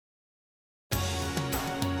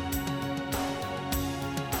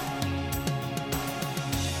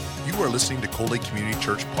are listening to Cold Lake Community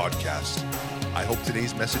Church podcast. I hope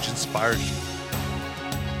today's message inspired you.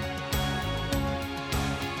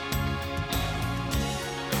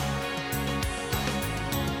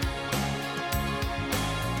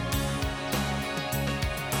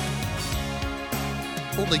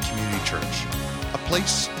 Cold Lake Community Church, a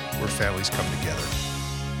place where families come together.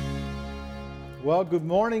 Well, good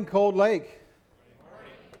morning, Cold Lake. Good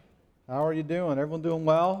morning. How are you doing? Everyone doing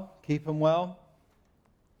well? Keeping well?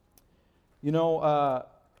 You know,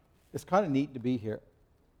 it's kind of neat to be here.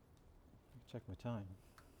 Check my time.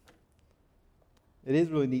 It is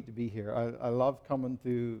really neat to be here. I love coming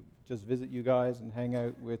to just visit you guys and hang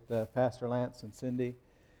out with Pastor Lance and Cindy.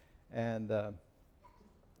 And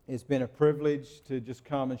it's been a privilege to just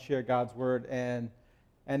come and share God's Word and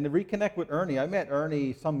to reconnect with Ernie. I met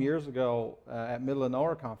Ernie some years ago at Middle of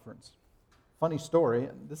Nowhere Conference. Funny story.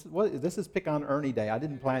 This is Pick on Ernie Day. I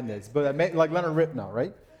didn't plan this, but I met like Leonard Ripnow,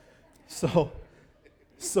 right? So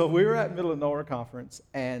we were at Middle of Nowhere Conference,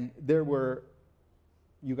 and there were,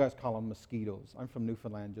 you guys call them mosquitoes. I'm from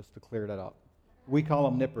Newfoundland, just to clear that up. We call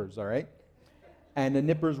them nippers, all right? And the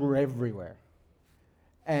nippers were everywhere.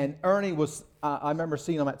 And Ernie was, I remember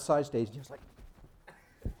seeing him at side stage, and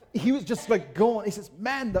he was just like going, he says,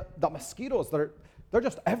 man, the mosquitoes, they're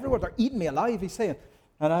just everywhere. They're eating me alive, he's saying.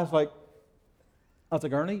 And I was like,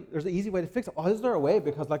 Ernie, there's an easy way to fix it. Oh, is there a way?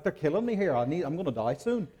 Because like they're killing me here. I'm going to die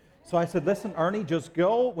soon. So I said, listen, Ernie, just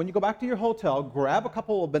go, when you go back to your hotel, grab a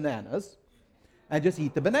couple of bananas and just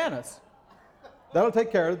eat the bananas. That'll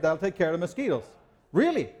take care of the mosquitoes.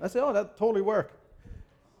 Really? I said, oh, that'll totally work.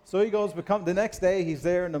 So he goes, the next day, he's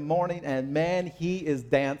there in the morning, and man, he is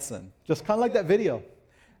dancing. Just kind of like that video.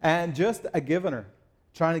 And just a giving her,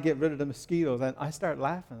 trying to get rid of the mosquitoes. And I started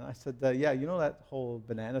laughing. I said, yeah, you know that whole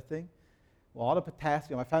banana thing? Well, all the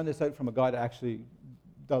potassium, I found this out from a guy that actually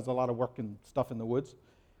does a lot of work and stuff in the woods.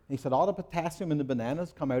 He said, all the potassium in the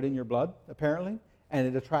bananas come out in your blood, apparently, and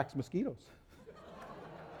it attracts mosquitoes.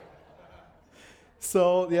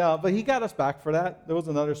 So, yeah, but he got us back for that. There was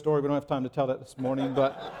another story. We don't have time to tell that this morning,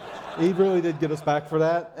 but he really did get us back for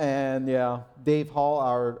that. And, yeah, Dave Hall,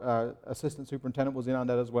 our assistant superintendent, was in on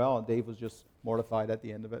that as well, and Dave was just mortified at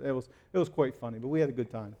the end of it. It was quite funny, but we had a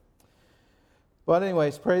good time. But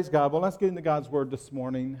anyways, praise God. Well, let's get into God's Word this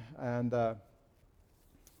morning, and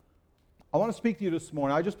I want to speak to you this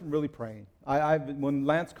morning. I've just been really praying. When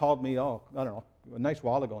Lance called me, I don't know, a nice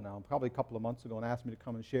while ago now, probably a couple of months ago, and asked me to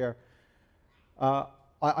come and share,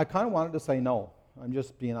 I kind of wanted to say no. I'm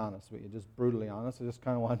just being honest with you, just brutally honest. I just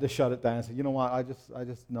kind of wanted to shut it down and say, you know what, I just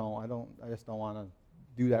don't want to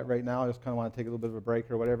do that right now. I just kind of want to take a little bit of a break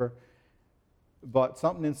or whatever. But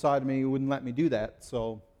something inside of me wouldn't let me do that.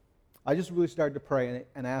 So I just really started to pray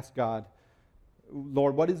and ask God,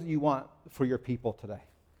 Lord, what is it you want for your people today?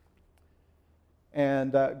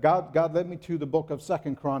 And God led me to the book of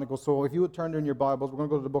 2 Chronicles. So if you would turn in your Bibles, we're going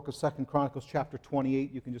to go to the book of 2 Chronicles chapter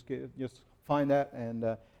 28. You can just find that and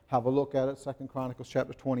have a look at it, 2 Chronicles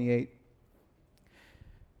chapter 28.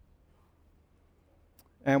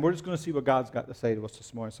 And we're just going to see what God's got to say to us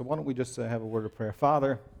this morning. So why don't we just have a word of prayer.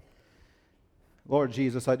 Father, Lord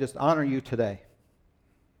Jesus, I just honor you today.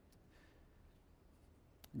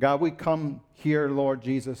 God, we come here, Lord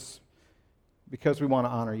Jesus, because we want to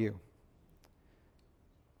honor you.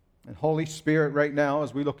 And Holy Spirit, right now,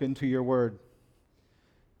 as we look into your word,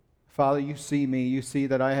 Father, you see me. You see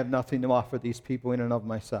that I have nothing to offer these people in and of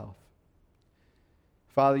myself.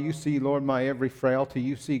 Father, you see, Lord, my every frailty.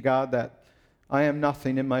 You see, God, that I am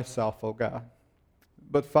nothing in myself, oh God.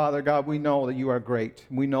 But Father, God, we know that you are great.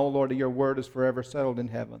 We know, Lord, that your word is forever settled in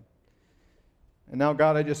heaven. And now,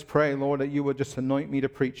 God, I just pray, Lord, that you would just anoint me to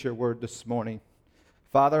preach your word this morning.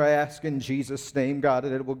 Father, I ask in Jesus' name, God,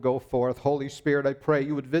 that it will go forth. Holy Spirit, I pray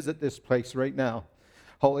you would visit this place right now.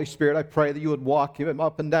 Holy Spirit, I pray that you would walk him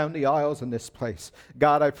up and down the aisles in this place.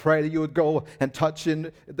 God, I pray that you would go and touch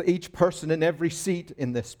each person in every seat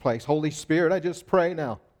in this place. Holy Spirit, I just pray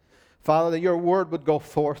now, Father, that your word would go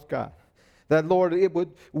forth, God. That, Lord,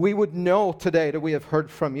 we would know today that we have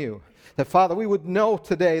heard from you. That, Father, we would know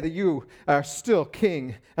today that you are still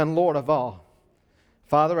King and Lord of all.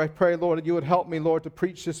 Father, I pray, Lord, that you would help me, Lord, to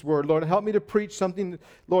preach this word. Lord, help me to preach something,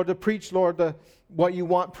 Lord, what you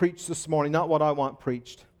want preached this morning, not what I want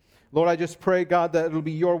preached. Lord, I just pray, God, that it will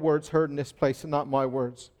be your words heard in this place and not my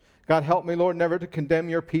words. God, help me, Lord, never to condemn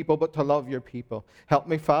your people, but to love your people. Help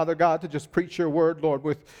me, Father, God, to just preach your word, Lord,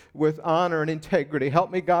 with honor and integrity.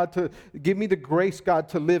 Help me, God, to give me the grace, God,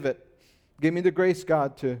 to live it. Give me the grace,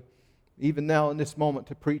 God, to, even now in this moment,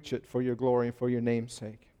 to preach it for your glory and for your name's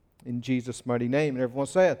sake. In Jesus' mighty name. And everyone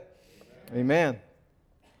say it. Amen.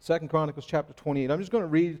 2 Chronicles chapter 28. I'm just going to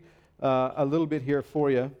read a little bit here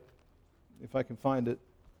for you. if I can find it.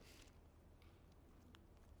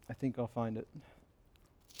 I think I'll find it.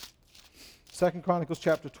 2 Chronicles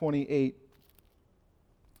chapter 28.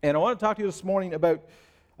 And I want to talk to you this morning about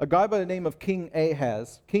a guy by the name of King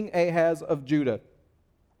Ahaz of Judah.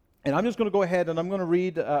 And I'm just going to go ahead and I'm going to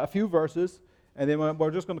read a few verses, and then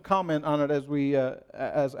we're just going to comment on it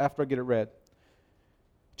as after I get it read.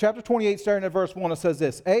 Chapter 28, starting at verse 1, it says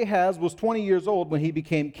this: Ahaz was 20 years old when he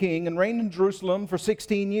became king and reigned in Jerusalem for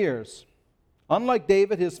 16 years. Unlike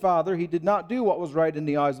David, his father, he did not do what was right in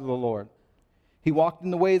the eyes of the Lord. He walked in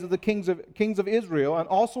the ways of the kings of Israel and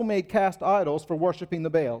also made cast idols for worshiping the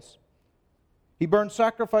Baals. He burned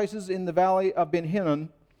sacrifices in the valley of Ben Hinnom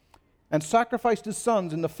and sacrificed his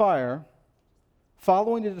sons in the fire,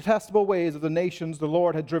 following the detestable ways of the nations the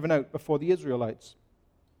Lord had driven out before the Israelites.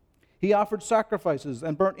 He offered sacrifices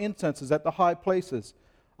and burnt incenses at the high places,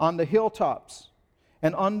 on the hilltops,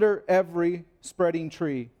 and under every spreading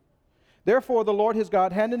tree. Therefore the Lord his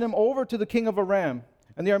God handed him over to the king of Aram,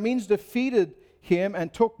 and the Arameans defeated him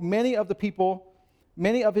and took many of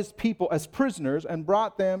his people as prisoners and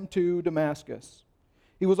brought them to Damascus.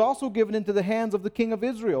 He was also given into the hands of the king of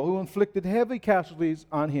Israel, who inflicted heavy casualties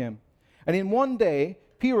on him. And in one day,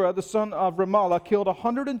 Purah, the son of Remaliah, killed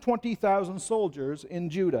 120,000 soldiers in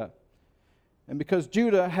Judah. And because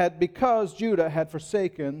Judah had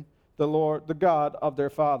forsaken the Lord, the God of their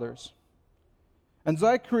fathers. And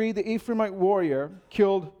Zachri, the Ephraimite warrior,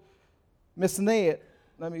 killed Messaniah,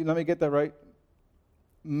 let me get that right,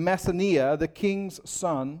 Messaniah, the king's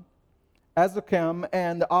son, Azrikam,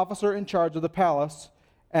 and the officer in charge of the palace,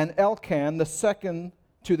 and Elkan, the second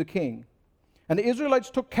to the king. And the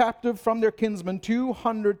Israelites took captive from their kinsmen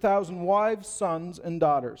 200,000 wives, sons, and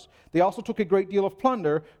daughters. They also took a great deal of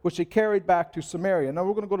plunder, which they carried back to Samaria. Now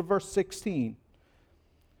we're going to go to verse 16.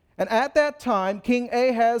 And at that time, King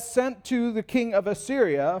Ahaz sent to the king of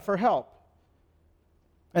Assyria for help.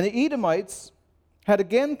 And the Edomites had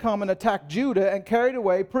again come and attacked Judah and carried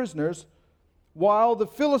away prisoners, while the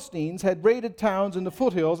Philistines had raided towns in the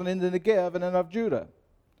foothills and in the Negev and of Judah.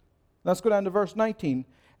 Let's go down to verse 19.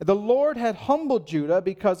 The Lord had humbled Judah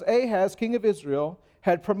because Ahaz, king of Israel,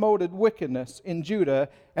 had promoted wickedness in Judah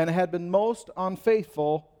and had been most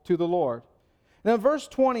unfaithful to the Lord. Now in verse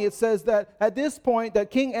 20 it says that at this point that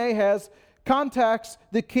King Ahaz contacts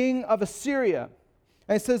the king of Assyria.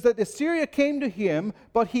 And it says that Assyria came to him,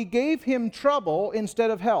 but he gave him trouble instead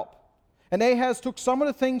of help. And Ahaz took some of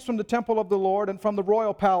the things from the temple of the Lord and from the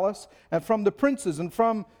royal palace and from the princes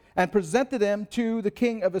and presented them to the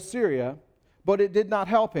king of Assyria, but it did not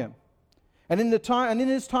help him. And in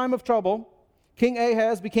his time of trouble, King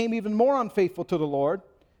Ahaz became even more unfaithful to the Lord.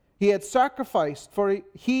 He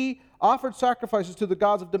offered sacrifices to the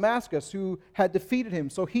gods of Damascus, who had defeated him.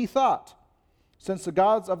 So he thought, since the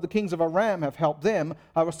gods of the kings of Aram have helped them,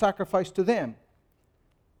 I will sacrifice to them,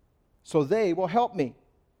 so they will help me.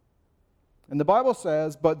 And the Bible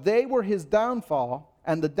says, but they were his downfall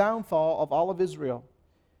and the downfall of all of Israel.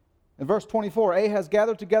 In verse 24, Ahaz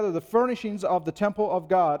gathered together the furnishings of the temple of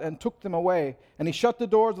God and took them away. And he shut the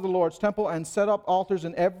doors of the Lord's temple and set up altars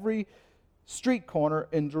in every street corner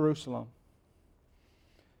in Jerusalem.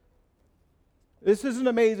 This is an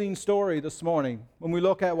amazing story this morning when we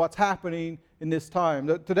look at what's happening in this time.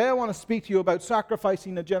 Today I want to speak to you about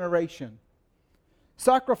sacrificing a generation.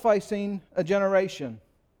 Sacrificing a generation.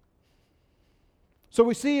 So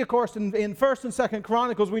we see, of course, in 1st and 2nd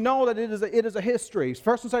Chronicles, we know that it is a history.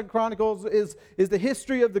 1st and 2nd Chronicles is the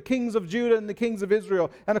history of the kings of Judah and the kings of Israel.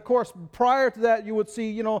 And of course, prior to that, you would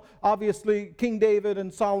see, obviously King David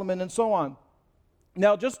and Solomon and so on.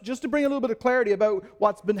 Now, just to bring a little bit of clarity about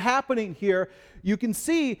what's been happening here, you can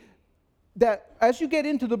see that as you get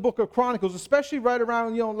into the book of Chronicles, especially right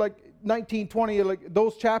around, like 19, 20, like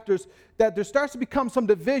those chapters, that there starts to become some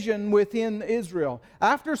division within Israel.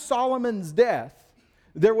 After Solomon's death,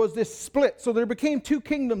 there was this split. So there became two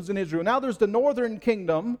kingdoms in Israel. Now there's the northern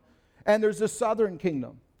kingdom and there's the southern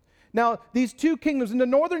kingdom. Now, these two kingdoms, in the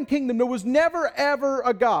northern kingdom, there was never, ever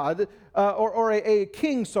a god, or a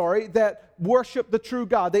king, that worshiped the true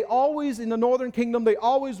God. They always, in the northern kingdom, they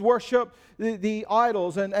always worship the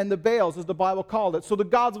idols and the Baals, as the Bible called it. So the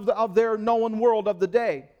gods of their known world of the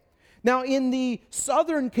day. Now, in the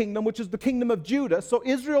southern kingdom, which is the kingdom of Judah, so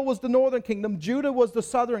Israel was the northern kingdom, Judah was the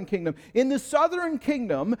southern kingdom. In the southern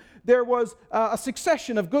kingdom, there was a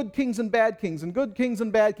succession of good kings and bad kings, and good kings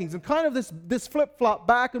and bad kings, and kind of this flip-flop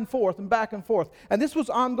back and forth and back and forth. And this was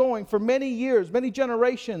ongoing for many years, many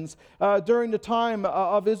generations during the time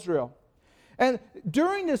of Israel. And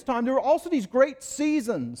during this time, there were also these great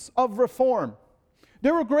seasons of reform.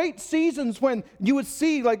 There were great seasons when you would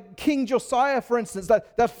see, like King Josiah, for instance,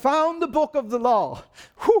 that found the book of the law.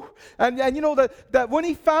 Whew. And you know that when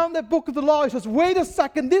he found that book of the law, he says, wait a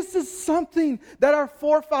second, this is something that our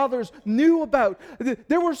forefathers knew about.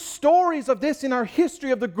 There were stories of this in our history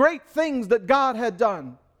of the great things that God had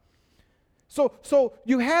done. So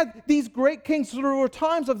you had these great kings. There were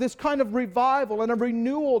times of this kind of revival and a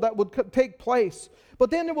renewal that would take place. But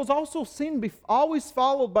then there was also sin, always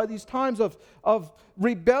followed by these times of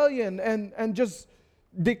rebellion and just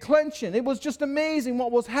declension. It was just amazing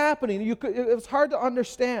what was happening. It was hard to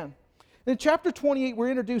understand. In chapter 28, we're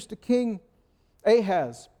introduced to King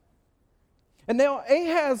Ahaz. And now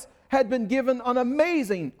Ahaz had been given an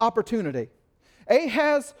amazing opportunity.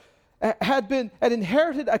 Ahaz had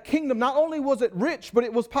inherited a kingdom. Not only was it rich, but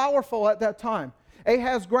it was powerful at that time.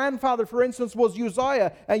 Ahaz's grandfather, for instance, was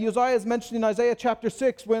Uzziah, and Uzziah is mentioned in Isaiah chapter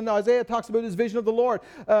 6 when Isaiah talks about his vision of the Lord.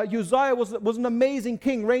 Uzziah was an amazing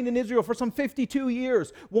king, reigned in Israel for some 52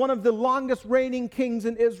 years, one of the longest reigning kings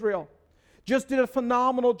in Israel. Just did a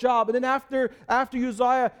phenomenal job. And then after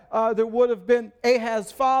Uzziah, there would have been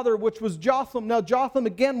Ahaz's father, which was Jotham. Now Jotham,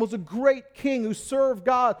 again, was a great king who served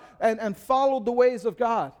God and followed the ways of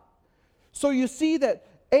God. So you see that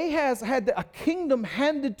Ahaz had a kingdom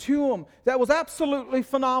handed to him that was absolutely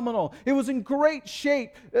phenomenal. It was in great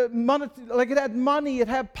shape. Like it had money, it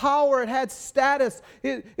had power, it had status.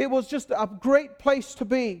 It was just a great place to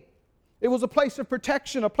be. It was a place of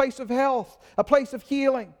protection, a place of health, a place of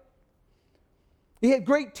healing. He had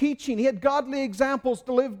great teaching. He had godly examples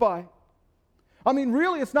to live by. I mean,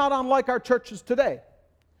 really, it's not unlike our churches today.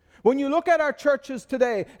 When you look at our churches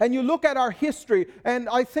today and you look at our history, and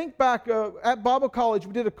I think back at Bible College,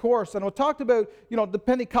 we did a course and we talked about, the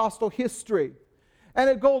Pentecostal history.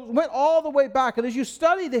 And went all the way back. And as you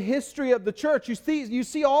study the history of the church, you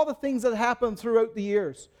see all the things that happened throughout the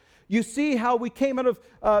years. You see how we came out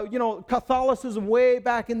of, Catholicism way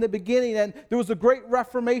back in the beginning, and there was a great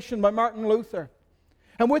Reformation by Martin Luther.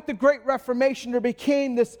 And with the Great Reformation, there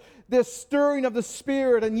became this stirring of the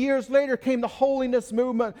Spirit. And years later came the holiness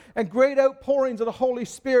movement and great outpourings of the Holy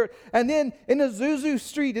Spirit. And then in Azusa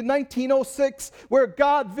Street in 1906, where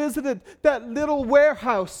God visited that little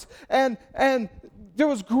warehouse, and there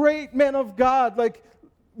was great men of God like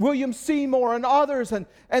William Seymour and others, and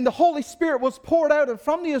the Holy Spirit was poured out. And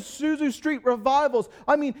from the Azusa Street revivals,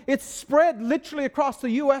 it spread literally across the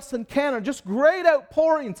U.S. and Canada, just great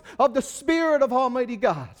outpourings of the Spirit of Almighty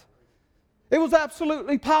God. It was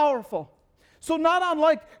absolutely powerful. So not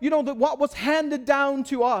unlike, what was handed down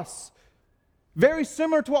to us. Very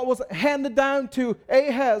similar to what was handed down to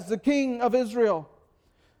Ahaz, the king of Israel.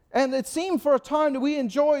 And it seemed for a time that we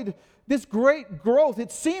enjoyed this great growth.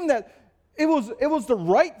 It seemed that it was the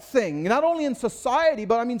right thing, not only in society,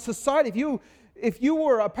 but society. If you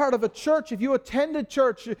were a part of a church, if you attended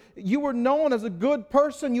church, you were known as a good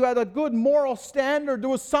person. You had a good moral standard. There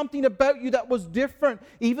was something about you that was different.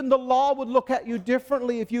 Even the law would look at you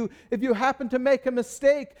differently. If you happened to make a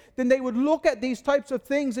mistake, then they would look at these types of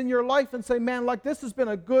things in your life and say, man, like this has been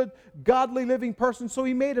a good, godly living person, so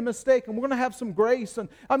he made a mistake, and we're going to have some grace. And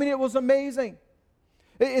it was amazing.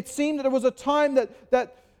 It seemed that there was a time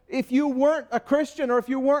that if you weren't a Christian, or if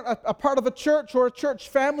you weren't a part of a church or a church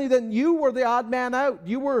family, then you were the odd man out.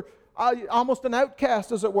 You were almost an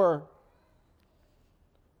outcast, as it were.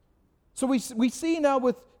 So we see now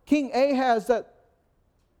with King Ahaz that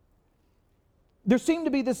there seemed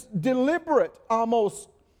to be this deliberate, almost,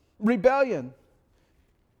 rebellion.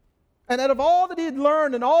 And out of all that he'd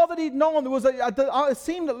learned and all that he'd known, there was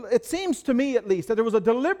it seems to me at least, that there was a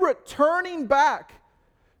deliberate turning back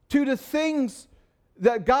to the things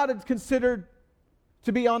that God had considered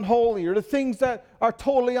to be unholy, or the things that are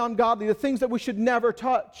totally ungodly, the things that we should never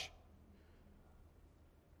touch.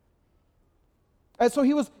 And so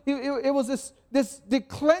it was this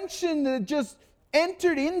declension that just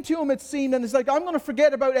entered into him, it seemed, and it's like, I'm going to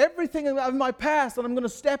forget about everything of my past, and I'm going to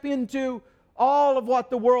step into all of what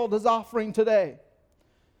the world is offering today.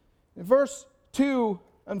 In verse 2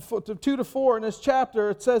 to 4 in this chapter,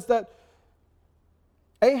 it says that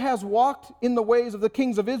Ahaz walked in the ways of the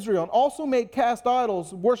kings of Israel, and also made cast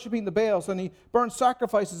idols, worshiping the Baals, and he burned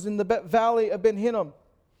sacrifices in the valley of Ben Hinnom.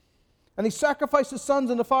 And he sacrificed his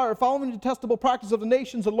sons in the fire, following the detestable practice of the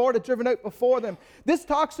nations the Lord had driven out before them. This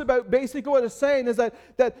talks about, basically what it's saying is that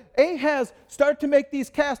Ahaz started to make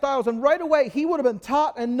these cast idols, and right away he would have been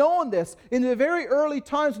taught and known this in the very early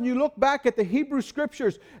times. When you look back at the Hebrew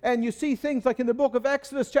Scriptures and you see things like in the book of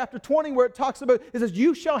Exodus chapter 20 where it talks about, it says,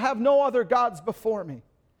 you shall have no other gods before me.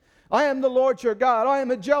 I am the Lord your God. I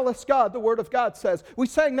am a jealous God, the Word of God says. We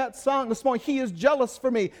sang that song this morning. He is jealous for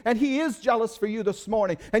me, and He is jealous for you this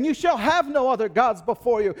morning. And you shall have no other gods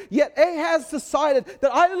before you. Yet Ahaz decided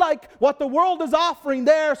that I like what the world is offering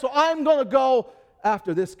there, so I'm going to go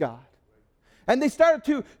after this God. And they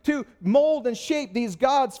started to mold and shape these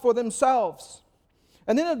gods for themselves.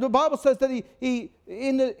 And then the Bible says that he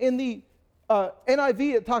in the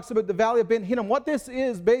NIV, it talks about the valley of Ben Hinnom. What this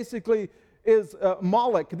is basically is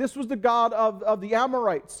Moloch. This was the god of the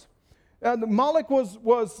Amorites. And Moloch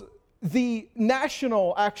was the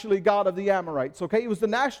national, actually, god of the Amorites. Okay, he was the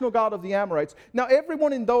national god of the Amorites. Now,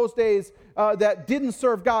 everyone in those days that didn't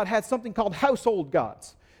serve God had something called household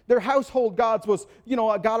gods. Their household gods was,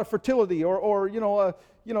 a god of fertility, or the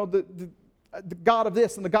god of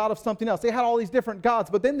this and the god of something else. They had all these different gods,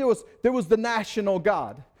 but then there was the national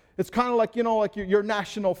god. It's kind of like, like your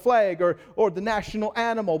national flag or the national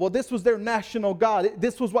animal. Well, this was their national god.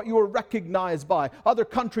 This was what you were recognized by. Other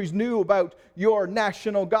countries knew about your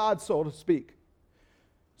national god, so to speak.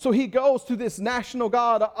 So he goes to this national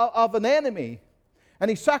god of an enemy, and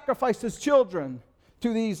he sacrifices children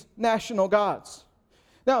to these national gods.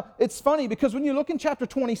 Now, it's funny because when you look in chapter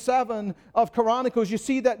 27 of Chronicles, you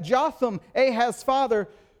see that Jotham, Ahaz's father,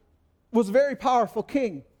 was a very powerful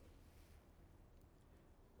king.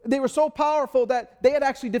 They were so powerful that they had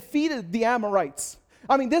actually defeated the Amorites.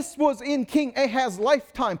 I mean, this was in King Ahaz's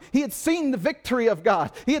lifetime. He had seen the victory of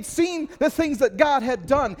God. He had seen the things that God had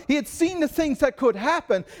done. He had seen the things that could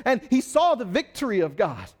happen, and he saw the victory of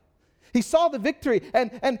God. He saw the victory,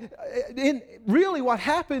 and really what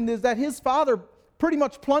happened is that his father pretty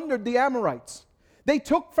much plundered the Amorites. They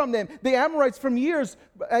took from them, the Amorites from years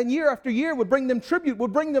and year after year would bring them tribute,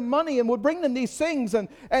 would bring them money, and would bring them these things, and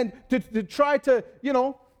to try to,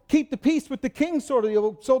 keep the peace with the king, sort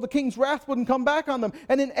of, so the king's wrath wouldn't come back on them.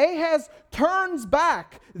 And then Ahaz turns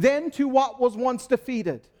back then to what was once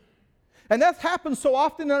defeated. And that happens so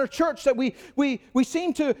often in our church that we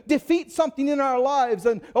seem to defeat something in our lives,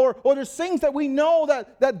 or there's things that we know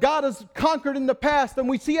that God has conquered in the past, and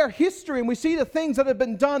we see our history and we see the things that have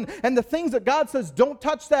been done and the things that God says, don't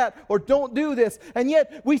touch that or don't do this. And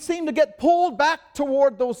yet we seem to get pulled back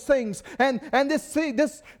toward those things. And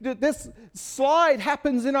this slide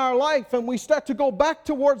happens in our life, and we start to go back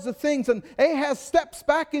towards the things, and Ahaz steps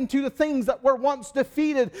back into the things that were once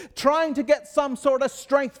defeated, trying to get some sort of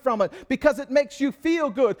strength from it, because it makes you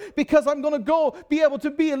feel good, because I'm going to go be able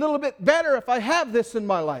to be a little bit better if I have this in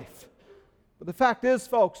my life. But the fact is,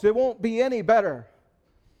 folks, it won't be any better.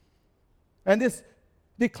 And this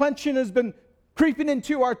declension has been creeping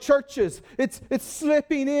into our churches. It's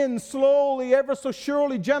slipping in slowly, ever so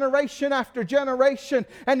surely, generation after generation.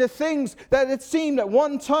 And the things that it seemed at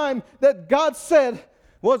one time that God said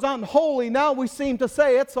was unholy, now we seem to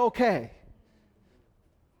say it's okay.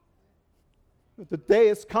 But the day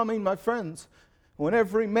is coming, my friends, when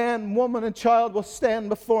every man, woman, and child will stand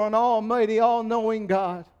before an almighty, all-knowing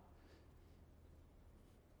God.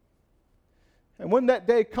 And when that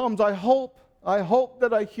day comes, I hope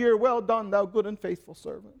that I hear, well done, thou good and faithful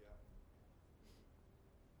servant.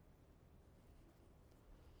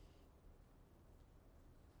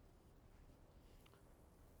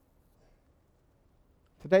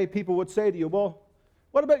 Today, people would say to you, well,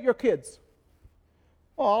 what about your kids?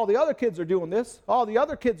 Oh, all the other kids are doing this. All the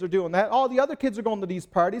other kids are doing that. All the other kids are going to these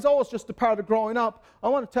parties. Oh, it's just a part of growing up. I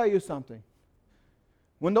want to tell you something.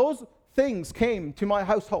 When those things came to my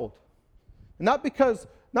household, not because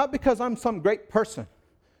I'm some great person,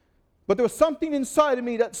 but there was something inside of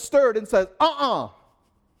me that stirred and said,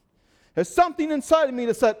 There's something inside of me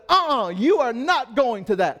that said, you are not going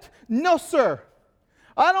to that. No, sir.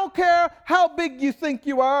 I don't care how big you think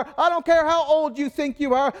you are. I don't care how old you think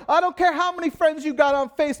you are. I don't care how many friends you got on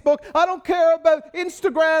Facebook. I don't care about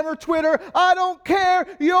Instagram or Twitter. I don't care.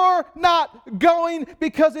 You're not going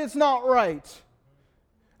because it's not right.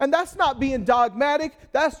 And that's not being dogmatic.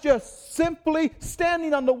 That's just simply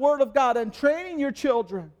standing on the Word of God and training your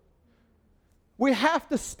children. We have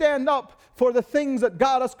to stand up for the things that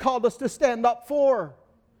God has called us to stand up for.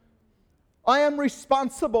 I am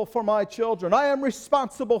responsible for my children. I am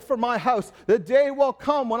responsible for my house. The day will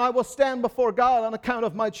come when I will stand before God on account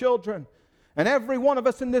of my children. And every one of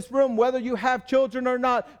us in this room, whether you have children or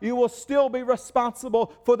not, you will still be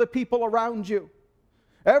responsible for the people around you.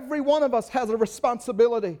 Every one of us has a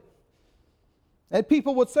responsibility. And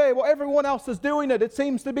people would say, well, everyone else is doing it. It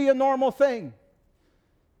seems to be a normal thing.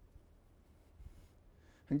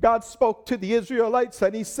 And God spoke to the Israelites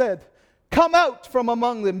and He said, come out from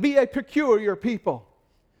among them. Be a peculiar people.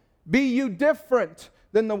 Be you different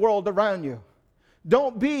than the world around you.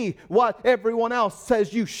 Don't be what everyone else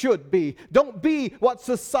says you should be. Don't be what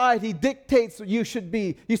society dictates you should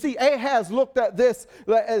be. You see, Ahaz looked at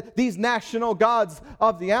these national gods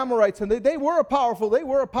of the Amorites, and they were a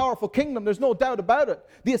powerful kingdom. There's no doubt about it.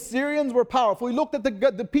 The Assyrians were powerful. He looked at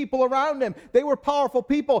the people around him. They were powerful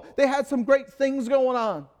people. They had some great things going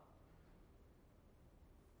on.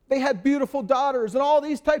 They had beautiful daughters and all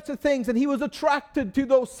these types of things, and he was attracted to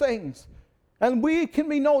those things. And we can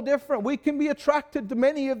be no different. We can be attracted to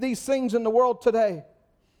many of these things in the world today.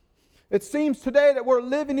 It seems today that we're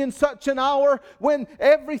living in such an hour when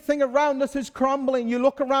everything around us is crumbling. You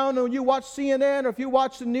look around and you watch CNN, or if you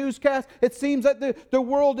watch the newscast, it seems that the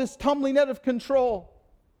world is tumbling out of control.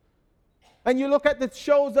 And you look at the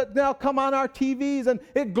shows that now come on our TVs, and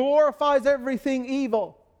it glorifies everything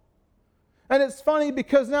evil. And it's funny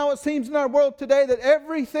because now it seems in our world today that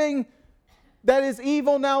everything that is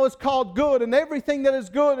evil now is called good, and everything that is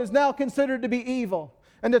good is now considered to be evil.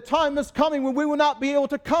 And the time is coming when we will not be able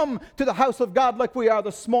to come to the house of God like we are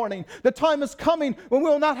this morning. The time is coming when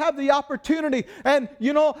we will not have the opportunity. And,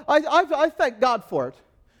 I thank God for it,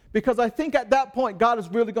 because I think at that point God is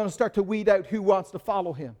really going to start to weed out who wants to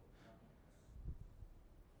follow Him.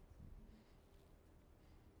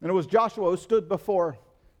 And it was Joshua who stood before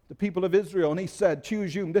the people of Israel, and he said,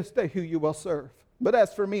 "Choose you this day who you will serve. But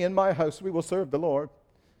as for me and my house, we will serve the Lord."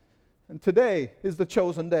 And today is the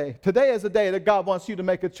chosen day. Today is the day that God wants you to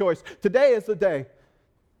make a choice. Today is the day.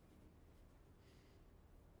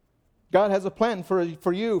 God has a plan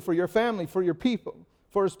for you, for your family, for your people,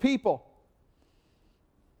 for His people.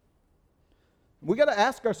 We got to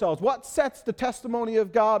ask ourselves, what sets the testimony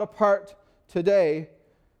of God apart today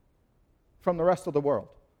from the rest of the world?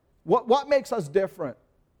 What makes us different?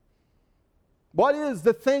 What is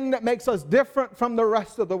the thing that makes us different from the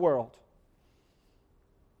rest of the world?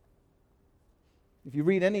 If you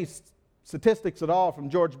read any statistics at all from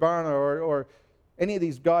George Barna or any of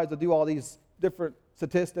these guys that do all these different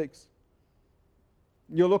statistics,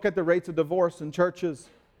 you'll look at the rates of divorce in churches.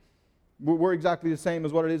 We're exactly the same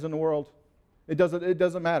as what it is in the world. It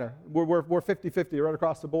doesn't matter. We're 50-50 right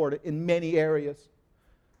across the board in many areas.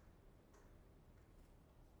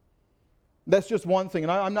 That's just one thing.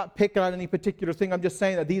 And I'm not picking on any particular thing. I'm just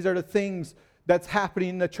saying that these are the things that's happening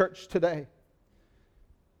in the church today.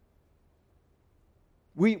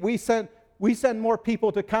 We send more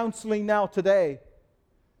people to counseling now today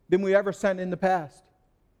than we ever sent in the past.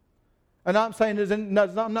 And I'm not saying there's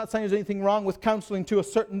anything wrong with counseling to a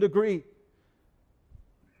certain degree.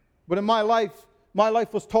 But in my life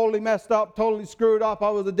was totally messed up, totally screwed up. I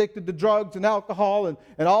was addicted to drugs and alcohol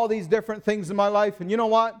and all these different things in my life. And you know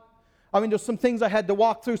what? I mean, there's some things I had to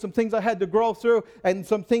walk through, some things I had to grow through, and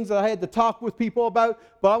some things that I had to talk with people about.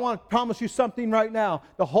 But I want to promise you something right now.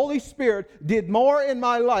 The Holy Spirit did more in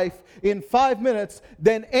my life in 5 minutes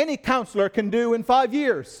than any counselor can do in 5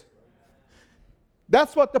 years.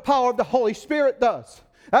 That's what the power of the Holy Spirit does.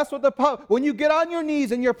 That's what the power. When you get on your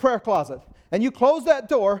knees in your prayer closet and you close that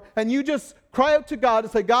door and you just cry out to God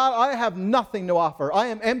and say, "God, I have nothing to offer. I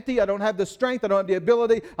am empty. I don't have the strength. I don't have the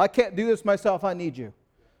ability. I can't do this myself. I need you."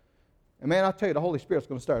 And man, I'll tell you, the Holy Spirit's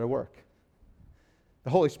going to start to work.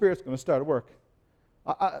 The Holy Spirit's going to start to work.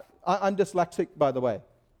 I'm dyslexic, by the way.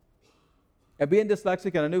 And being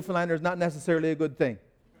dyslexic and a Newfoundlander is not necessarily a good thing.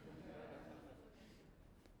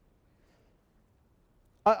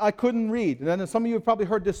 I couldn't read. And then some of you have probably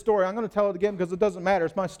heard this story. I'm going to tell it again because it doesn't matter.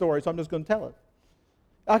 It's my story, so I'm just going to tell it.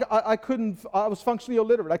 I was functionally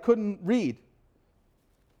illiterate. I couldn't read.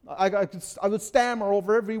 I would stammer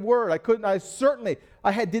over every word.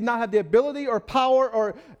 I did not have the ability or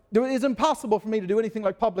power, it was impossible for me to do anything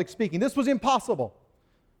like public speaking. This was impossible.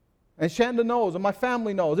 And Shanda knows, and my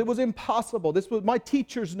family knows. It was impossible. My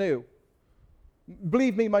teachers knew.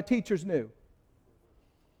 Believe me, my teachers knew.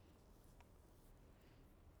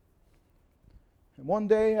 And one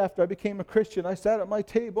day after I became a Christian, I sat at my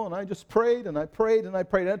table and I just prayed and I prayed and I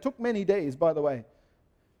prayed. And it took many days, by the way.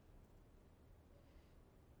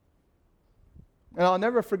 And I'll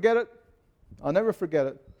never forget it.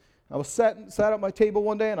 I was sat at my table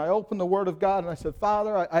one day and I opened the Word of God and I said,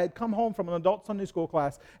 "Father," I had come home from an adult Sunday school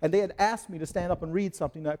class and they had asked me to stand up and read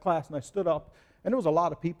something in that class, and I stood up and there was a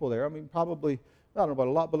lot of people there. I mean, probably, I don't know about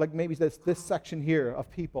a lot, but like maybe this section here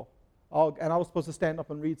of people. And I was supposed to stand up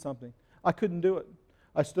and read something. I couldn't do it.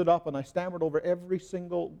 I stood up and I stammered over every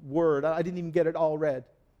single word. I didn't even get it all read.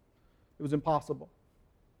 It was impossible.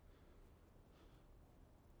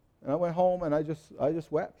 And I went home and I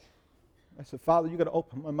just wept. I said, "Father, you got to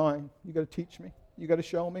open my mind. You got to teach me. You got to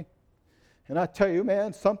show me." And I tell you,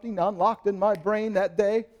 man, something unlocked in my brain that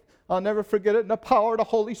day. I'll never forget it. And the power of the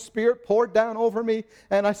Holy Spirit poured down over me,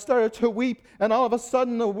 and I started to weep. And all of a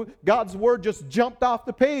sudden, God's Word just jumped off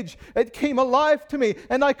the page. It came alive to me,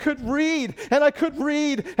 and I could read, and I could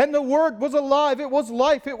read, and the Word was alive. It was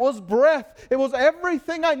life. It was breath. It was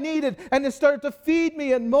everything I needed, and it started to feed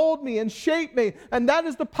me and mold me and shape me. And that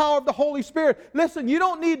is the power of the Holy Spirit. Listen, you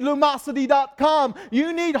don't need Lumosity.com.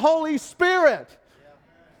 You need Holy Spirit.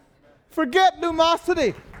 Forget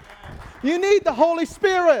Lumosity. You need the Holy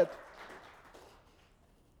Spirit.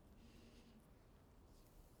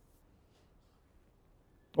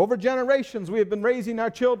 Over generations, we have been raising our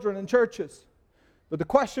children in churches. But the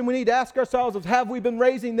question we need to ask ourselves is, have we been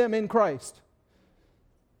raising them in Christ?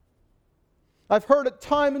 I've heard it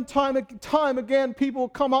time and time again. People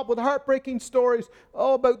come up with heartbreaking stories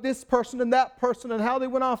about this person and that person and how they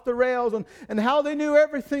went off the rails and how they knew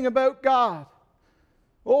everything about God.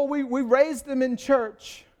 We raised them in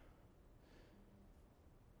church,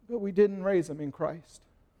 but we didn't raise them in Christ.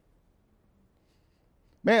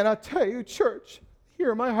 Man, I tell you, church,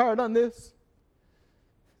 hear my heart on this.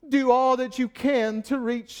 Do all that you can to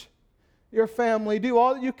reach your family. Do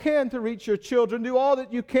all that you can to reach your children. Do all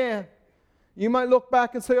that you can. You might look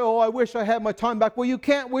back and say, oh, I wish I had my time back. Well, you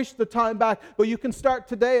can't wish the time back, but you can start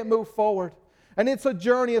today and move forward. And it's a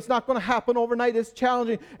journey. It's not going to happen overnight. It's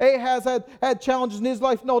challenging. Ahaz had challenges in his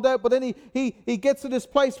life, no doubt, but then he gets to this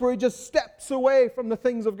place where he just steps away from the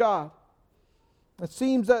things of God. It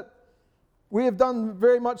seems that we have done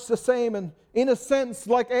very much the same, and in a sense,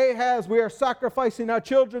 like Ahaz, we are sacrificing our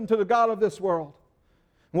children to the god of this world.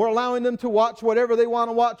 We're allowing them to watch whatever they want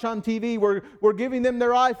to watch on TV. We're giving them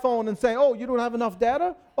their iPhone and saying, oh, you don't have enough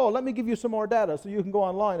data? Oh, let me give you some more data so you can go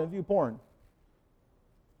online and view porn.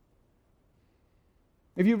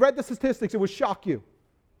 If you read the statistics, it would shock you.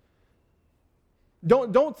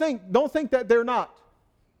 Don't think that they're not.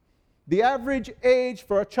 The average age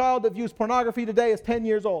for a child that views pornography today is 10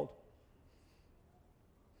 years old.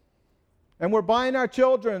 And we're buying our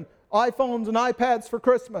children iPhones and iPads for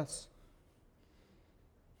Christmas.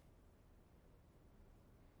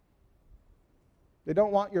 They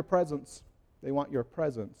don't want your presents. They want your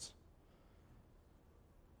presence.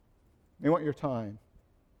 They want your time.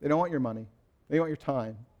 They don't want your money. They want your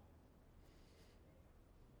time.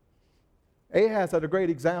 Ahaz had a great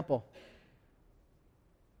example.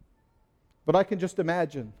 But I can just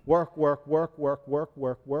imagine work. When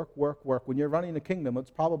you're running a kingdom, it's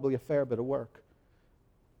probably a fair bit of work.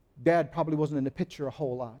 Dad probably wasn't in the picture a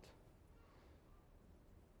whole lot.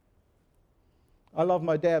 I love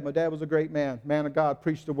my dad. My dad was a great man of God,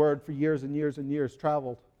 preached the word for years and years and years,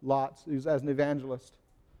 traveled lots. He was as an evangelist.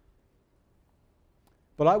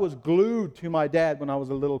 But I was glued to my dad when I was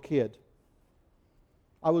a little kid.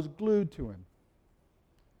 I was glued to him.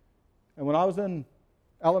 And when I was in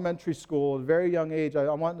elementary school, at a very young age,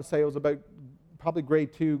 I wanted to say it was about probably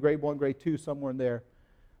grade 1, grade 2, somewhere in there.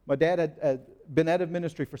 My dad had been out of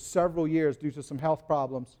ministry for several years due to some health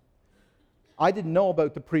problems. I didn't know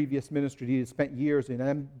about the previous ministry he had spent years in,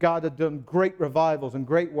 and God had done great revivals and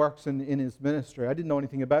great works in his ministry. I didn't know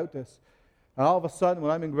anything about this. And all of a sudden,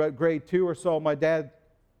 when I'm in grade 2 or so, my dad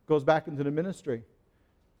goes back into the ministry.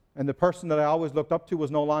 And the person that I always looked up to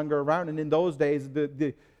was no longer around. And in those days,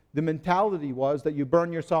 the mentality was that you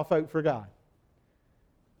burn yourself out for God.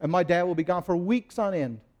 And my dad will be gone for weeks on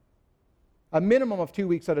end. A minimum of 2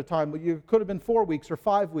 weeks at a time, but you could have been 4 weeks or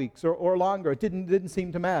 5 weeks or longer. It didn't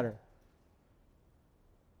seem to matter.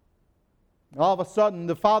 All of a sudden,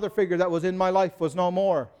 the father figure that was in my life was no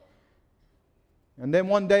more. And then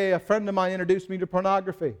one day, a friend of mine introduced me to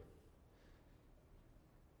pornography.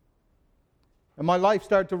 And my life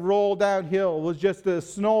started to roll downhill. It was just a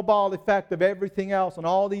snowball effect of everything else and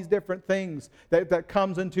all these different things that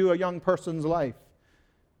comes into a young person's life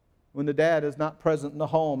when the dad is not present in the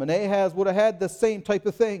home. And Ahaz would have had the same type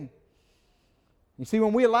of thing. You see,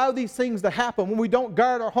 when we allow these things to happen, when we don't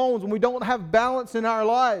guard our homes, when we don't have balance in our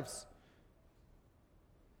lives,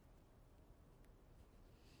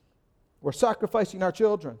 we're sacrificing our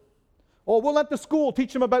children. Oh, we'll let the school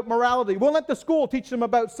teach them about morality. We'll let the school teach them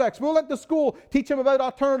about sex. We'll let the school teach them about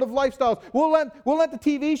alternative lifestyles. We'll let the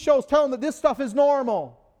TV shows tell them that this stuff is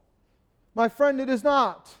normal. My friend, it is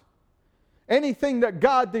not. Anything that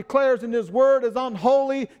God declares in His Word is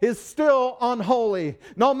unholy is still unholy.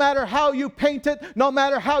 No matter how you paint it, no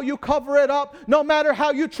matter how you cover it up, no matter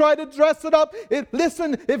how you try to dress it up,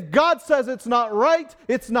 listen, if God says it's not right,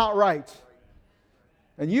 it's not right.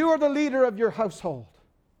 And you are the leader of your household.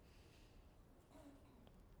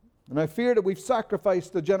 And I fear that we've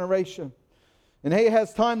sacrificed the generation. In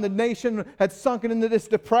Ahaz's time, the nation had sunken into this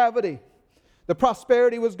depravity. The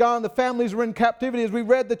prosperity was gone. The families were in captivity. As we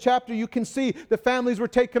read the chapter, you can see the families were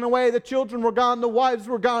taken away. The children were gone. The wives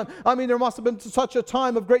were gone. I mean, there must have been such a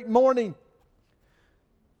time of great mourning.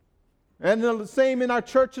 And the same in our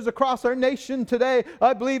churches across our nation today.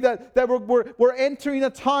 I believe that we're entering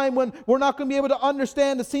a time when we're not going to be able to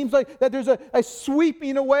understand. It seems like that there's a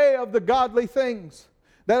sweeping away of the godly things.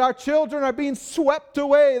 That our children are being swept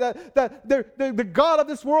away. That the God of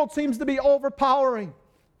this world seems to be overpowering.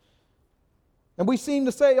 And we seem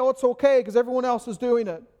to say, oh, it's okay because everyone else is doing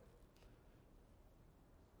it.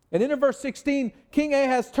 And in verse 16, King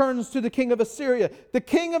Ahaz turns to the king of Assyria. The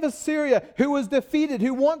king of Assyria who was defeated,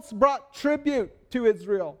 who once brought tribute to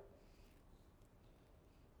Israel.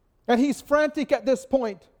 And he's frantic at this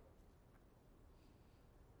point.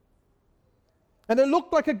 And it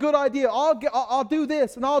looked like a good idea. I'll do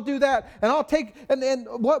this and I'll do that. And I'll take... And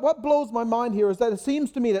what blows my mind here is that it seems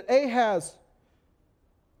to me that Ahaz...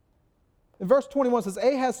 In verse 21 says,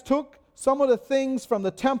 Ahaz took some of the things from the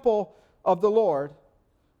temple of the Lord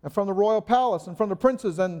and from the royal palace and from the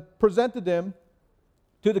princes and presented them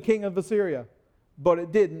to the king of Assyria. But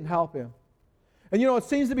it didn't help him. And you know, it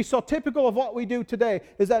seems to be so typical of what we do today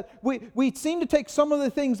is that we seem to take some of the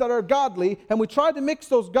things that are godly and we try to mix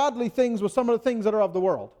those godly things with some of the things that are of the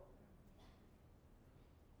world.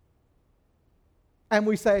 And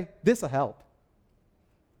we say, this will help.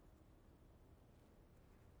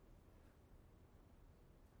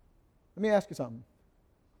 Let me ask you something.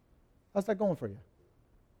 How's that going for you?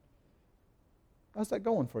 How's that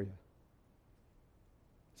going for you?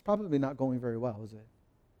 It's probably not going very well, is it?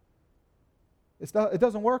 It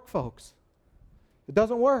doesn't work, folks. It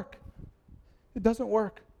doesn't work. It doesn't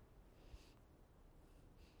work.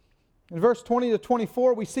 In verse 20 to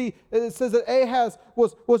 24, we see it says that Ahaz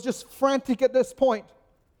was just frantic at this point.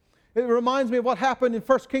 It reminds me of what happened in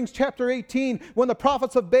 1 Kings chapter 18 when the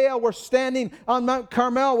prophets of Baal were standing on Mount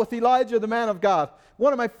Carmel with Elijah, the man of God.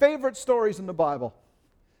 One of my favorite stories in the Bible.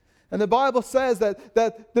 And the Bible says that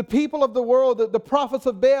the people of the world, the prophets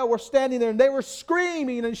of Baal were standing there and they were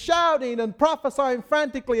screaming and shouting and prophesying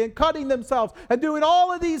frantically and cutting themselves and doing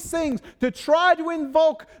all of these things to try to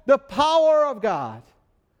invoke the power of God.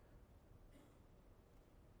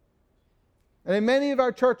 And in many of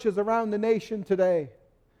our churches around the nation today,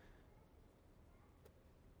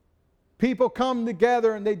 people come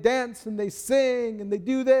together and they dance and they sing and they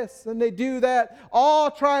do this and they do that,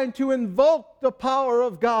 all trying to invoke the power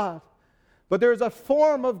of God. But there's a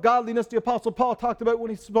form of godliness the Apostle Paul talked about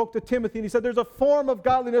when he spoke to Timothy. And he said there's a form of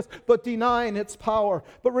godliness but denying its power.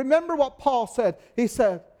 But remember what Paul said. He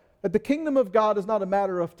said that the kingdom of God is not a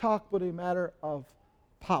matter of talk but a matter of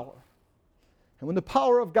power. And when the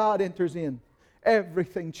power of God enters in,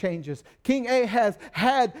 everything changes. King Ahaz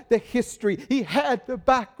had the history. He had the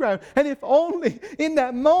background. And if only in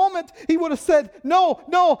that moment he would have said, no,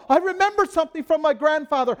 I remember something from my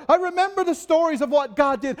grandfather. I remember the stories of what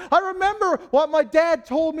God did. I remember what my dad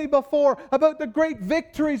told me before about the great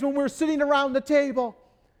victories when we were sitting around the table.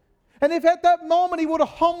 And if at that moment he would have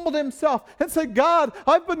humbled himself and said, God,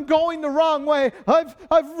 I've been going the wrong way. I've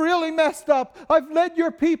really messed up. I've led your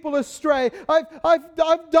people astray. I've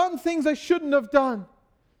done things I shouldn't have done.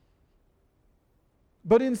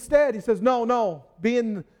 But instead he says, no,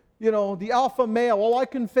 being, the alpha male, I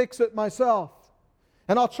can fix it myself.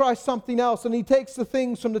 And I'll try something else. And he takes the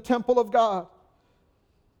things from the temple of God.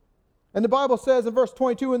 And the Bible says in verse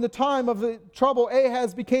 22, in the time of the trouble,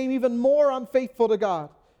 Ahaz became even more unfaithful to God.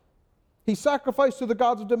 He sacrificed to the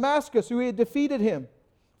gods of Damascus who had defeated him.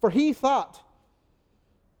 For he thought,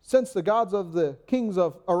 since the gods of the kings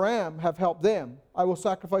of Aram have helped them, I will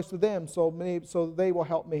sacrifice to them so they will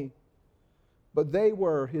help me. But they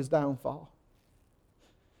were his downfall.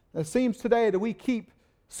 And it seems today that we keep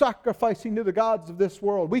sacrificing to the gods of this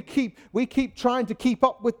world. We keep trying to keep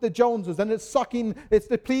up with the Joneses, and it's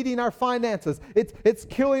depleting our finances. It's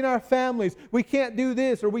killing our families. We can't do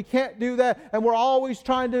this or we can't do that, and we're always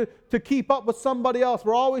trying to keep up with somebody else.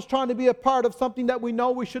 We're always trying to be a part of something that we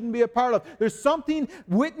know we shouldn't be a part of. There's something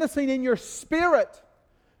witnessing in your spirit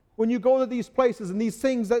when you go to these places and these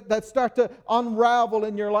things that start to unravel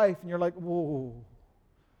in your life, and you're like, whoa.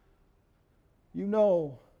 You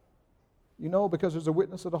know, because there's a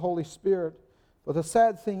witness of the Holy Spirit. But the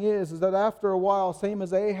sad thing is that after a while, same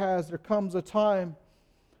as Ahaz, there comes a time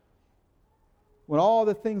when all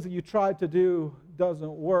the things that you tried to do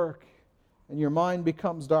doesn't work and your mind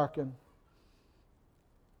becomes darkened.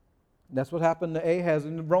 And that's what happened to Ahaz.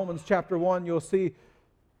 In Romans chapter 1, you'll see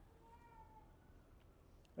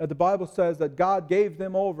that the Bible says that God gave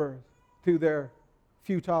them over to their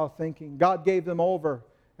futile thinking. God gave them over,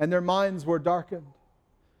 and their minds were darkened.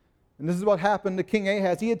 And this is what happened to King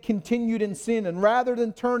Ahaz. He had continued in sin, and rather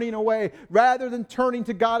than turning away, rather than turning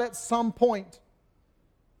to God at some point,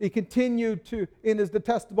 he continued in his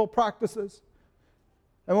detestable practices.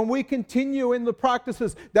 And when we continue in the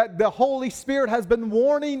practices that the Holy Spirit has been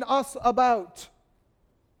warning us about,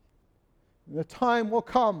 the time will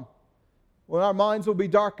come when our minds will be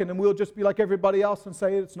darkened and we'll just be like everybody else and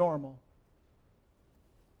say it's normal.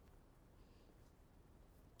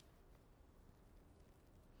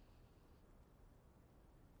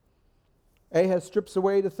 Ahaz strips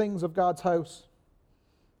away the things of God's house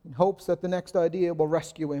in hopes that the next idea will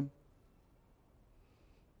rescue him.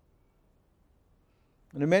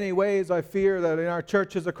 And in many ways, I fear that in our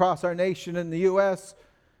churches across our nation, in the U.S.,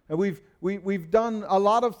 we've done a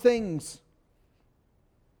lot of things.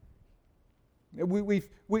 We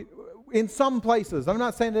in some places, I'm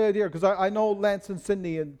not saying that here because I know Lance and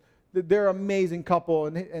Cindy, and they're an amazing couple,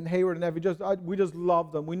 and Hayward and Evie, we just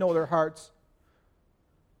love them. We know their hearts.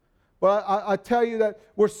 But I tell you that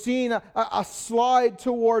we're seeing a slide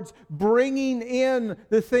towards bringing in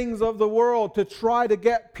the things of the world to try to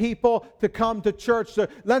get people to come to church. So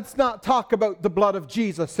let's not talk about the blood of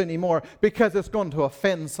Jesus anymore because it's going to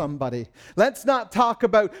offend somebody. Let's not talk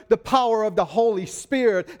about the power of the Holy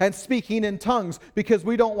Spirit and speaking in tongues because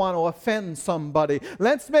we don't want to offend somebody.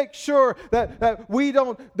 Let's make sure that we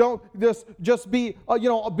don't just be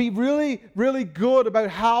be really, really good about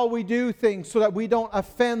how we do things so that we don't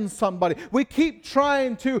offend somebody. We keep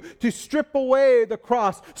trying to strip away the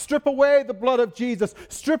cross, strip away the blood of Jesus,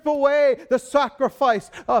 strip away the sacrifice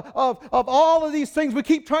of all of these things. We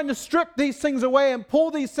keep trying to strip these things away and pull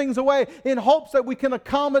these things away in hopes that we can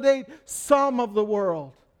accommodate some of the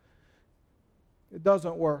world. It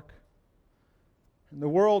doesn't work. And the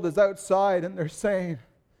world is outside and they're saying,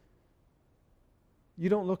 you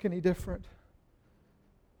don't look any different.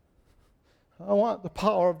 I want the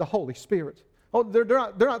power of the Holy Spirit. Oh, they're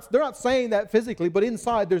not saying that physically, but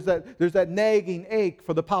inside there's that nagging ache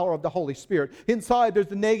for the power of the Holy Spirit. Inside there's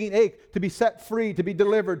the nagging ache to be set free, to be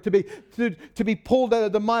delivered, to be pulled out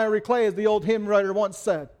of the miry clay, as the old hymn writer once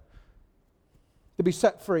said. To be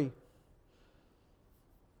set free.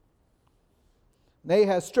 And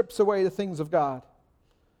Ahaz strips away the things of God.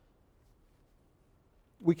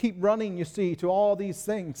 We keep running, you see, to all these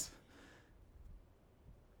things.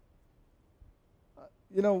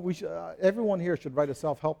 Everyone here should write a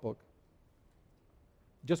self-help book.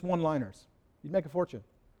 Just one-liners. You'd make a fortune.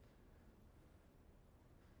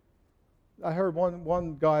 I heard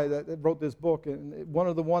one guy that wrote this book, and one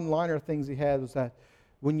of the one-liner things he had was that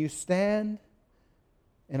when you stand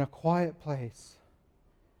in a quiet place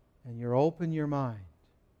and you open your mind,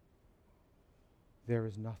 there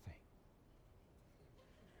is nothing.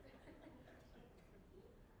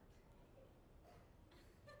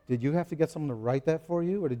 Did you have to get someone to write that for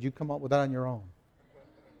you, or did you come up with that on your own?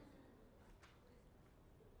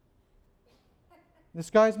 This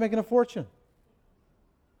guy's making a fortune.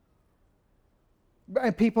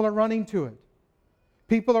 And people are running to it.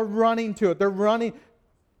 People are running to it. They're running,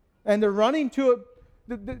 and they're running to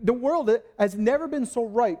it. The world has never been so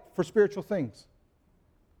ripe for spiritual things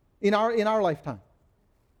in our lifetime.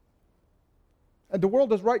 And the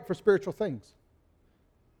world is ripe for spiritual things.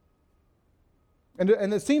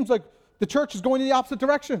 And it seems like the church is going in the opposite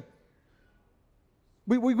direction.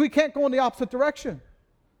 We can't go in the opposite direction.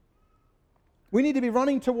 We need to be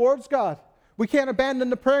running towards God. We can't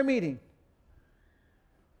abandon the prayer meeting.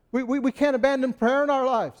 We can't abandon prayer in our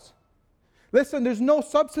lives. Listen, there's no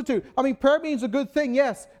substitute. I mean, prayer meeting is a good thing,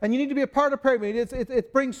 yes, and you need to be a part of prayer meeting.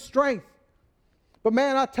 It brings strength. But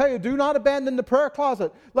man, I tell you, do not abandon the prayer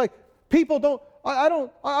closet. Like, people don't,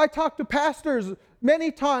 I talk to pastors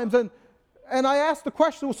many times, and I asked the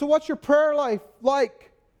question, so what's your prayer life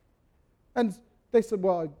like? And they said,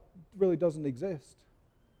 well, it really doesn't exist.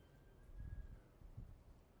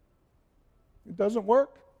 It doesn't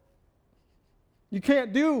work. You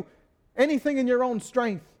can't do anything in your own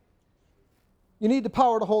strength. You need the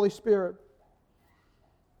power of the Holy Spirit.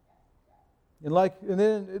 And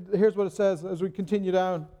then here's what it says as we continue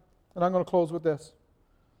down, and I'm going to close with this.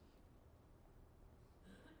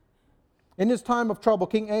 In his time of trouble,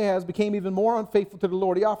 King Ahaz became even more unfaithful to the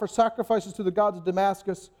Lord. He offered sacrifices to the gods of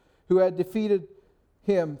Damascus who had defeated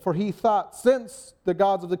him. For he thought, since the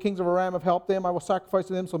gods of the kings of Aram have helped them, I will sacrifice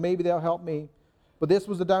to them, so maybe they'll help me. But this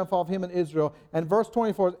was the downfall of him and Israel. And verse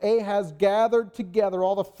 24, Ahaz gathered together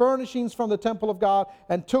all the furnishings from the temple of God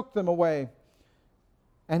and took them away.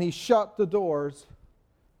 And he shut the doors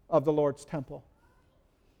of the Lord's temple.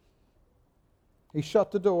 He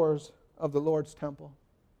shut the doors of the Lord's temple.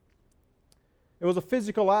 It was a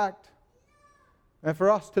physical act. And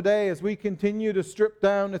for us today, as we continue to strip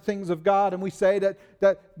down the things of God and we say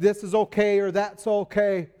that this is okay or that's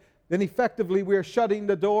okay, then effectively we are shutting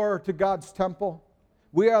the door to God's temple.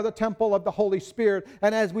 We are the temple of the Holy Spirit.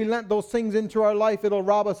 And as we let those things into our life, it'll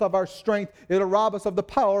rob us of our strength. It'll rob us of the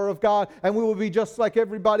power of God. And we will be just like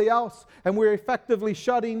everybody else. And we're effectively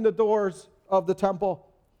shutting the doors of the temple.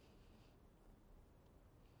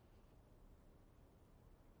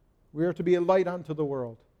 We are to be a light unto the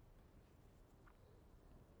world.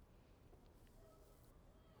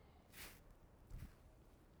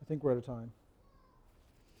 I think we're out of time.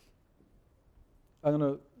 I'm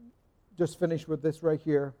going to just finish with this right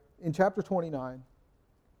here. In chapter 29,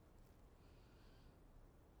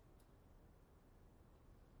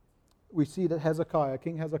 we see that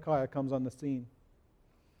King Hezekiah comes on the scene.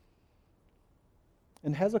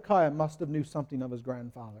 And Hezekiah must have knew something of his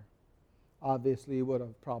grandfather. Obviously, he would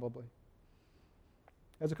have, probably.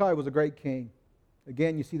 Hezekiah was a great king.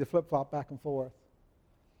 Again, you see the flip-flop back and forth.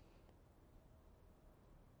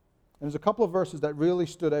 And there's a couple of verses that really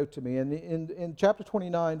stood out to me. And in chapter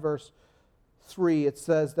 29, verse 3, it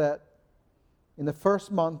says that in the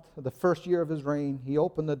first month of the first year of his reign, he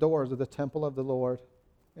opened the doors of the temple of the Lord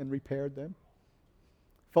and repaired them.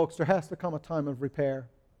 Folks, there has to come a time of repair.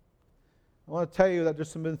 I want to tell you that there's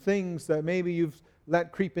some things that maybe you've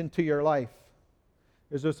let creep into your life.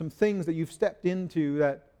 There's some things that you've stepped into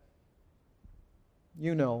that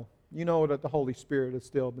you know that the Holy Spirit has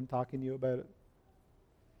still been talking to you about it.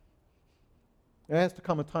 There has to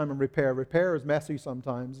come a time of repair. Repair is messy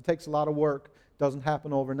sometimes. It takes a lot of work. It doesn't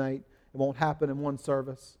happen overnight. It won't happen in one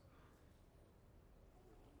service.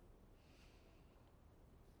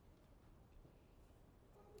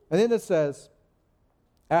 And then it says,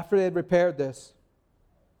 after they had repaired this,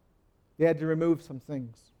 they had to remove some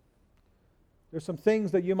things. There's some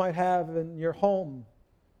things that you might have in your home.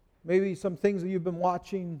 Maybe some things that you've been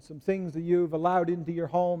watching, some things that you've allowed into your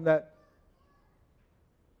home that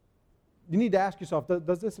you need to ask yourself,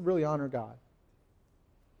 does this really honor God?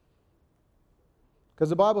 Because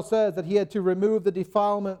the Bible says that he had to remove the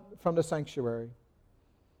defilement from the sanctuary.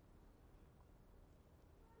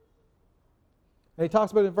 And he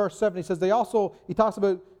talks about it in verse 7, he says he talks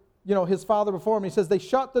about, his father before him. He says, they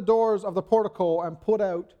shut the doors of the portico and put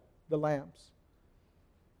out the lamps.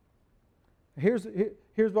 Here's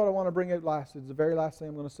what I want to bring out last. It's the very last thing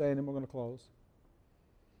I'm going to say, and then we're going to close.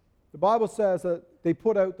 The Bible says that they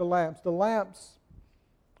put out the lamps. The lamps,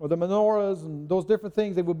 or the menorahs, and those different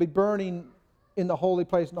things, they would be burning in the holy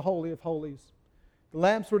place, in the Holy of Holies. The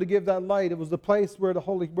lamps were to give that light. It was the place where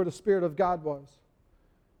the Spirit of God was.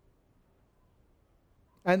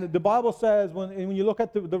 And the Bible says, when you look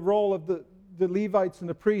at the role of the Levites and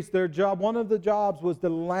the priests, their job, one of the jobs was the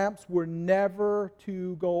lamps were never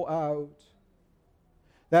to go out.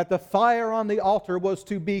 That the fire on the altar was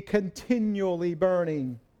to be continually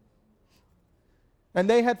burning. And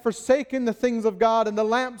they had forsaken the things of God, and the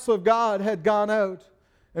lamps of God had gone out.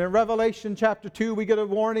 And in Revelation chapter 2, we get a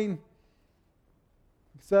warning.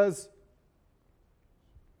 It says,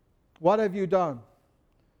 what have you done?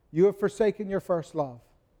 You have forsaken your first love.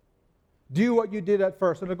 Do what you did at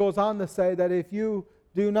first. And it goes on to say that if you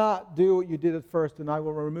do not do what you did at first, then I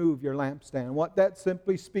will remove your lampstand. What that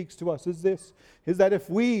simply speaks to us is this, is that if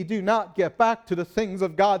we do not get back to the things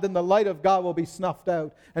of God, then the light of God will be snuffed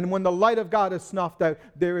out. And when the light of God is snuffed out,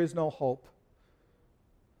 there is no hope.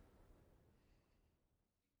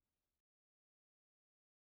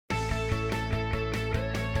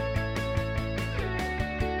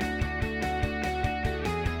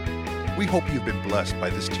 We hope you've been blessed by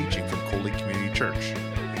this teaching from Coley Community Church.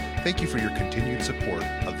 Thank you for your continued support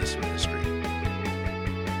of this ministry.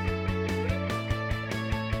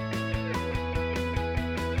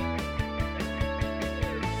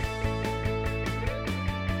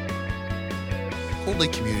 Coley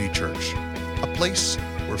Community Church, a place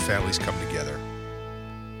where families come together.